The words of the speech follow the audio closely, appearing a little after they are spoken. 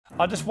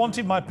I just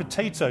wanted my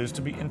potatoes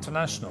to be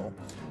international,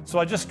 so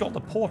I just got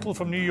the portal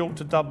from New York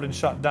to Dublin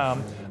shut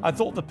down. I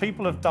thought the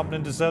people of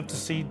Dublin deserved to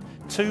see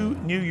 2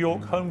 New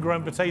York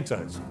homegrown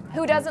potatoes.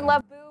 Who doesn't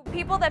love boob?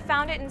 People that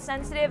found it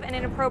insensitive and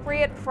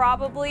inappropriate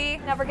probably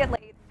never get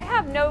laid. I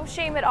have no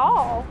shame at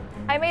all.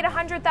 I made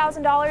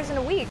 $100,000 in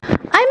a week.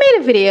 I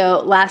made a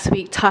video last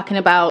week talking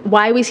about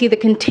why we see the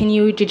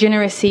continued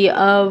degeneracy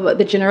of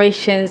the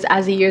generations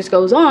as the years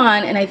goes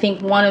on, and I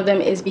think one of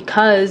them is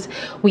because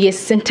we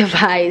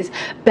incentivize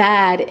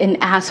bad and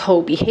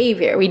asshole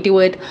behavior. We do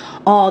it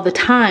all the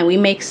time. We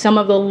make some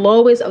of the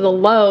lowest of the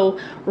low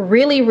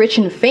really rich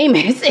and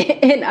famous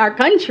in our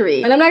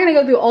country. And I'm not gonna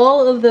go through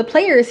all of the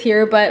players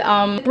here, but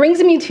it brings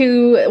me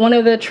to one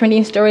of the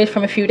trending stories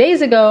from a few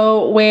days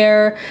ago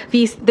where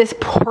this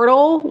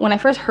portal, when I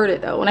first heard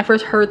it though, when I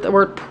first heard the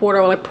word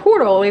portal,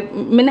 like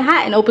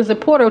Manhattan opens a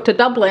portal to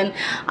Dublin,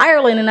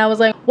 Ireland, and I was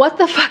like, what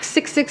the fuck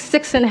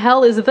 666 in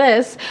hell is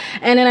this?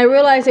 And then I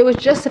realized it was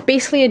just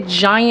basically a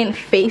giant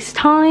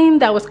FaceTime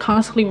that was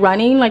constantly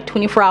running like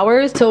 24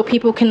 hours, so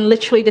people can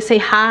literally just say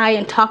hi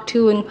and talk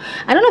to, and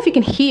I don't know if you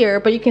can hear,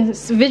 but you can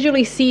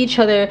visually see each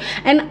other.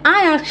 And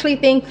I actually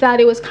think that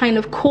it was kind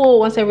of cool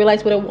once I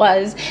realized what it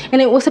was,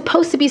 and it was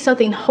supposed to be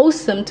something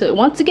wholesome to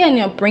once again,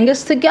 you know, bring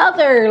us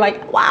together.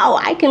 Like, wow,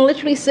 I can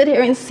literally sit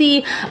here and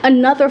see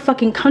another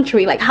fucking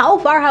country. Like, how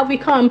far have we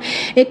come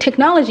in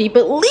technology?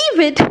 But leave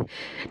it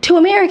to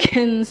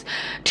Americans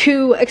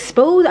to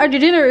expose our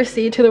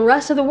degeneracy to the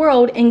rest of the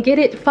world and get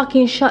it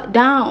fucking shut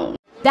down.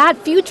 That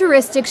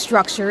futuristic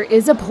structure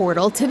is a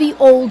portal to the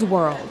old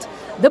world.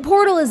 The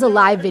portal is a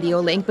live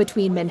video link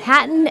between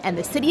Manhattan and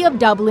the city of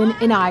Dublin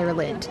in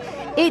Ireland.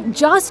 It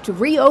just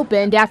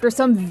reopened after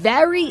some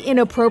very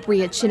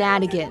inappropriate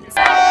shenanigans.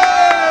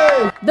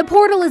 The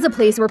portal is a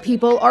place where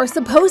people are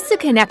supposed to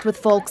connect with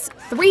folks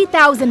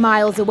 3,000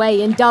 miles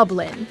away in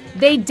Dublin.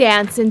 They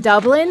dance in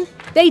Dublin,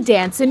 they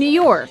dance in New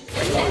York.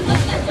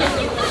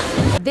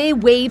 They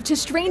wave to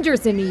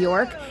strangers in New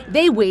York,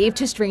 they wave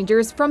to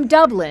strangers from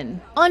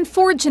Dublin.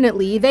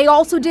 Unfortunately, they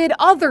also did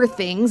other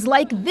things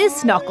like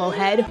this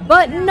knucklehead,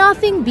 but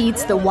nothing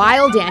beats the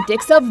wild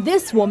antics of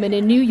this woman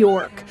in New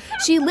York.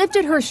 She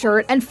lifted her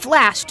shirt and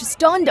flashed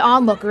stunned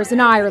onlookers in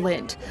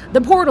Ireland.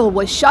 The portal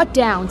was shut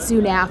down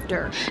soon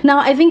after. Now,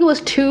 I think it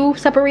was 2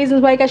 separate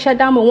reasons why it got shut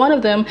down, but one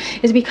of them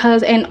is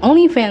because an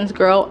Onlyfans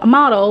girl, a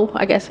model,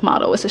 I guess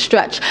model is a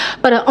stretch,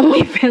 but an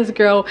Onlyfans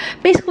girl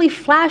basically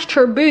flashed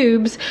her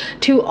boobs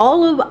to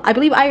all of, I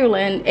believe,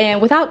 Ireland,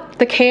 and without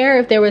the care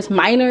if there was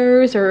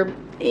minors or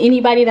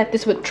anybody that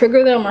this would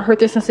trigger them or hurt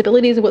their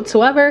sensibilities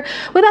whatsoever,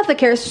 without the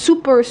care,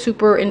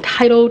 super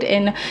entitled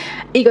and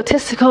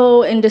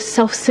egotistical and just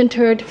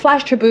self-centered,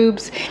 flashed her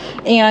boobs.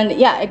 And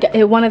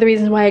yeah, one of the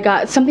reasons why I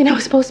got something that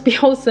was supposed to be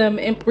wholesome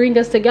and bring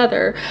us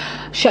together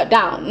shut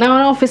down. Now, I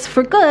don't know if it's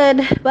for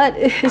good, but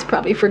it's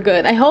probably for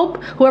good. I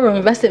hope whoever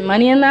invested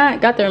money in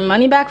that got their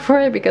money back for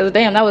it, because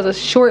damn, that was a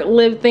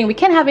short-lived thing. We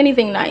can't have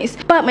anything nice.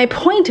 But my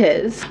point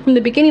is, from the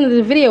beginning of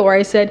the video where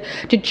I said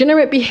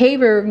degenerate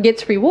behavior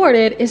gets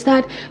rewarded, is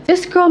that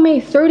this girl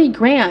made 30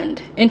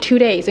 grand in 2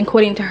 days,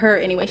 according to her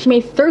anyway. She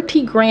made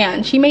 30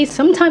 grand. She made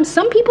sometimes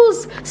some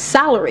people's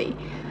salary.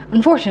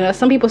 Unfortunately,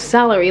 some people's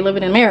salary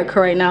living in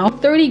America right now.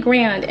 30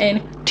 grand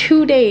in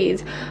 2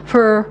 days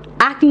for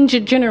acting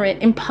degenerate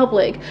in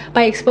public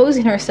by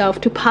exposing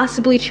herself to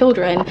possibly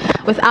children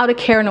without a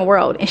care in the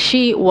world. And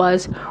she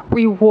was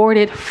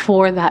rewarded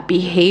for that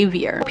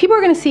behavior. People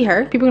are gonna see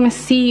her. People are gonna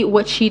see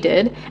what she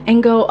did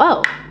and go,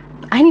 oh,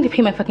 I need to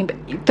pay my fucking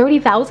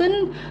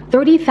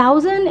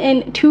 $30,000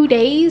 in 2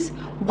 days.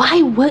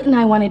 Why wouldn't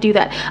I want to do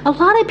that? A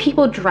lot of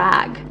people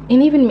drag,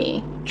 and even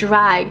me,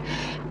 drag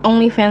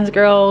Onlyfans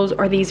girls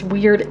or these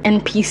weird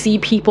NPC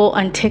people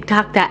on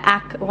TikTok that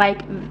act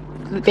like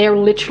they're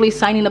literally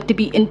signing up to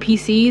be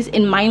NPCs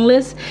and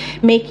mindless,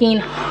 making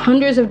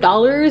hundreds of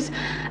dollars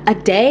a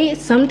day,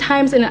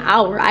 sometimes in an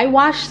hour. I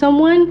watched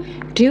someone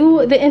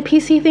do the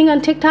NPC thing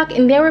on TikTok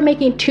and they were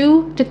making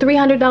 $200 to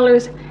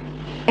 $300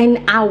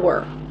 an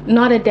hour.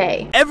 Not a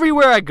day.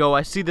 Everywhere I go,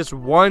 I see this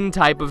one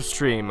type of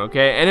stream,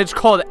 okay? And it's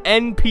called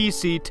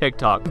NPC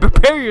TikTok.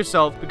 Prepare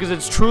yourself, because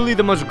it's truly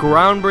the most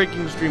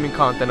groundbreaking streaming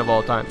content of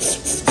all time.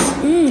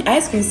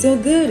 Ice cream so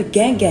good.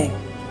 Gang gang.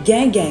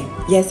 Gang gang.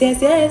 Yes,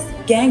 yes, yes.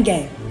 Gang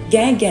gang.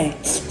 Gang gang.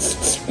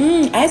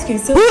 Ice cream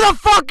so. Who the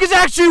fuck is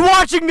actually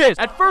watching this?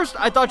 At first,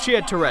 I thought she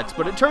had Tourette's,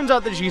 but it turns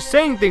out that she's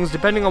saying things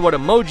depending on what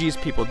emojis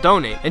people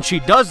donate. And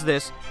she does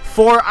this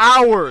for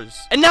hours.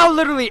 And now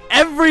literally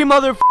every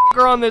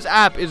motherfucker on this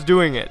app is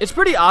doing it. It's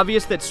pretty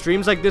obvious that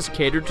streams like this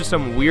cater to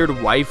some weird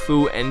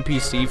waifu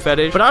NPC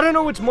fetish, but I don't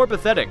know what's more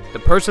pathetic, the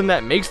person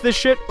that makes this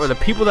shit or the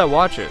people that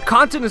watch it.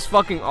 Content is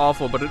fucking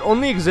awful, but it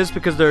only exists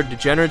because there are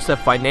degenerates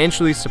that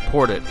financially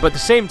support it. But at the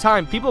same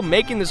time, people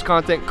making this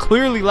content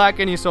clearly lack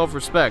any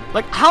self-respect.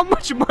 Like, how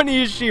much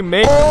money is she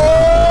making?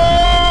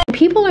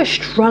 People are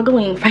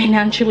struggling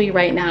financially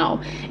right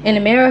now in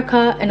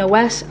America, in the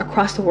West,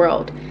 across the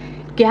world.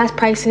 Gas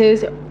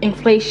prices,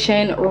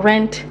 inflation,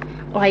 rent,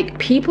 like,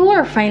 people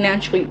are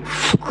financially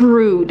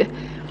screwed.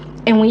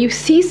 And when you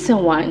see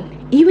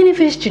someone, even if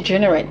it's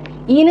degenerate,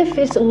 even if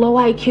it's low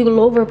IQ,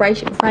 low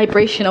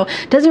vibrational,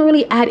 doesn't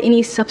really add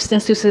any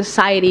substance to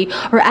society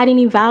or add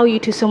any value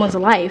to someone's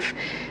life,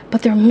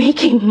 but they're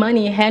making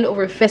money hand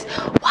over fist.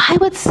 Why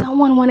would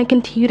someone want to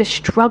continue to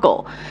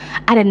struggle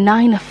at a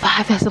 9 to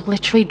 5 that's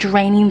literally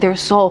draining their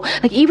soul?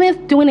 Like, even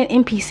if doing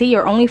an NPC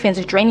or OnlyFans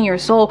is draining your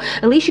soul,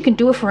 at least you can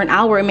do it for an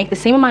hour and make the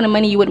same amount of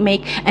money you would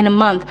make in a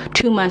month,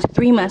 2 months,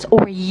 3 months,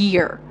 or a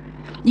year.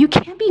 You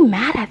can't be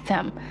mad at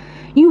them.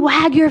 You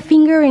wag your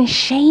finger in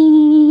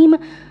shame,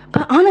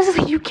 but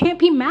honestly, you can't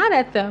be mad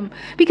at them,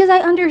 because I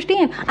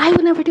understand. I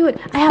would never do it.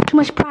 I have too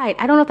much pride.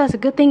 I don't know if that's a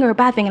good thing or a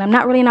bad thing, and I'm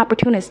not really an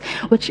opportunist,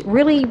 which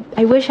really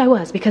I wish I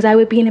was, because I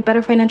would be in a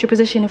better financial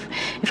position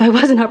if I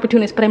was an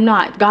opportunist, but I'm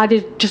not. God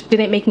just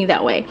didn't make me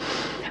that way.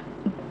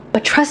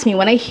 But trust me,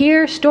 when I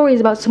hear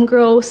stories about some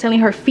girl selling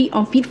her feet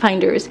on feet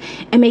finders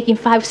and making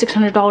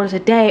 $500-600 a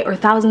day or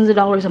thousands of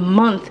dollars a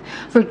month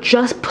for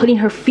just putting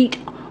her feet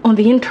on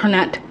the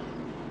internet,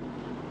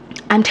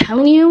 I'm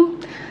telling you,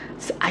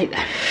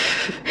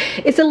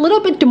 it's a little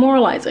bit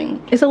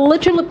demoralizing. It's a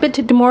little bit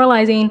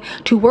demoralizing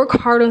to work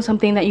hard on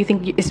something that you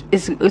think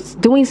is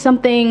doing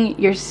something.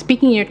 You're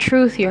speaking your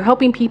truth, you're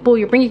helping people,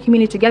 you're bringing your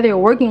community together, you're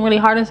working really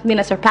hard on something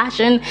that's your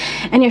passion,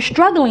 and you're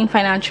struggling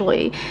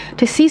financially.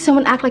 To see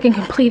someone act like a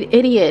complete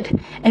idiot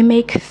and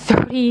make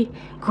 30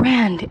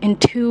 grand in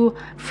 2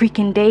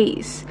 freaking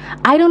days.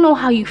 I don't know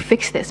how you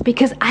fix this,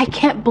 because I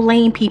can't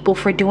blame people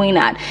for doing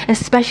that,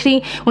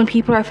 especially when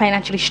people are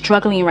financially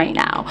struggling right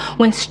now,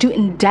 when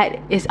student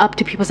debt is up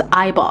to people's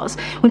eyeballs,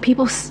 when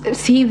people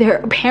see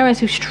their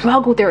parents who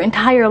struggle their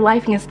entire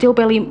life and can still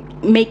barely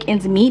make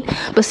ends meet,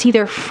 but see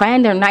their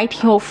friend, their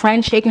 19-year-old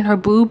friend, shaking her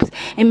boobs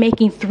and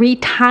making 3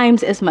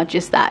 times as much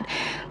as that.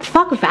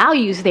 Fuck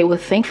values, they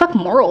would think. Fuck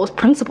morals,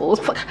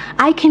 principles. Fuck.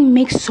 I can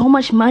make so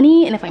much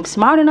money, and if I'm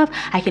smart enough,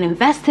 I can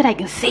invest it, I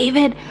can save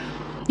it.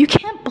 You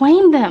can't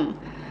blame them.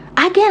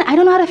 Again, I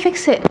don't know how to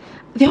fix it.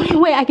 The only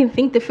way I can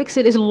think to fix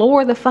it is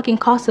lower the fucking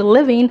cost of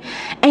living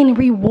and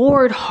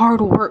reward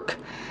hard work.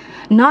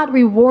 Not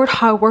reward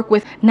hard work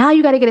with, now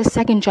you got to get a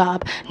second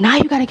job, now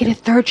you got to get a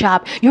third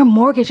job, your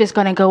mortgage is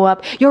going to go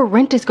up, your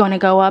rent is going to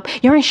go up,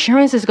 your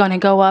insurance is going to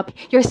go up,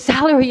 your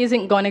salary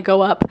isn't going to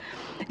go up,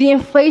 the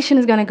inflation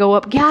is going to go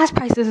up, gas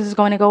prices is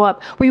going to go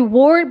up.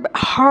 Reward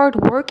hard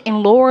work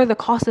and lower the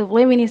cost of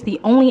living is the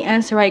only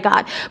answer I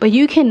got. But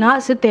you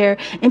cannot sit there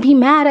and be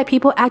mad at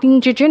people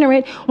acting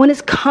degenerate when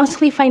it's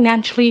constantly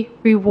financially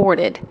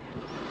rewarded.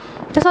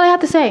 That's all I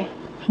have to say.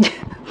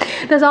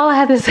 That's all I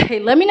have to say.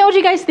 Let me know what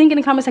you guys think in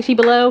the comment section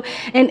below,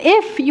 and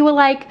if you would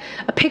like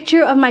a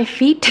picture of my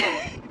feet,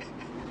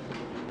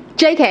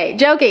 JK,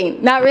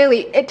 joking, not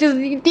really, it just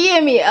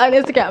DM me on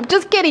Instagram,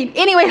 just kidding.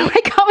 Anyway,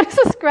 like, comment,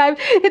 subscribe,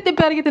 hit the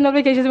bell to get the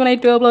notifications when I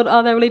do upload.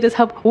 All that really does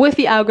help with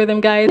the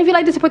algorithm, guys. And if you'd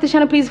like to support the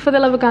channel, please, for the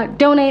love of God,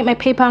 donate. My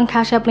PayPal and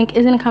Cash App link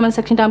is in the comment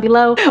section down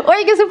below, or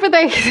you can super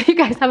thanks. You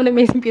guys have an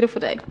amazing, beautiful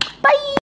day. Bye.